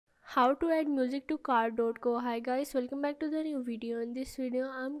How to add music to Car.co. Hi guys, welcome back to the new video. In this video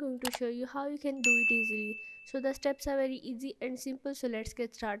I'm going to show you how you can do it easily. So the steps are very easy and simple, so let's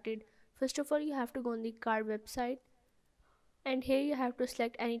get started. First of all, you have to go on the Car website, and here you have to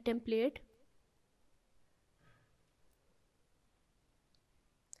select any template.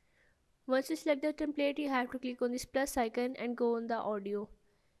 Once you select the template, you have to click on this plus icon and go on the audio.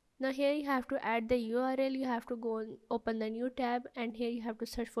 Now here you have to add the URL. You have to go and open the new tab, and here you have to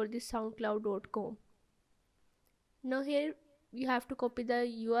search for this soundcloud.com. Now here you have to copy the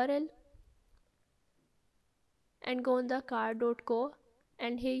URL and go on the car.co,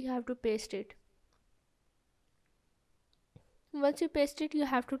 and here you have to paste it. Once you paste it, you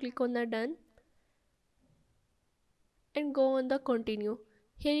have to click on the done and go on the continue.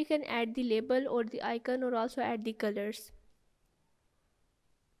 Here you can add the label or the icon or also add the colors.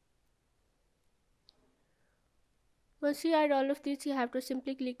 Once you add all of these, you have to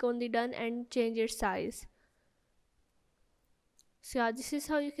simply click on the done and change its size. So yeah, this is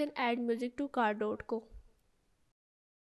how you can add music to car.co.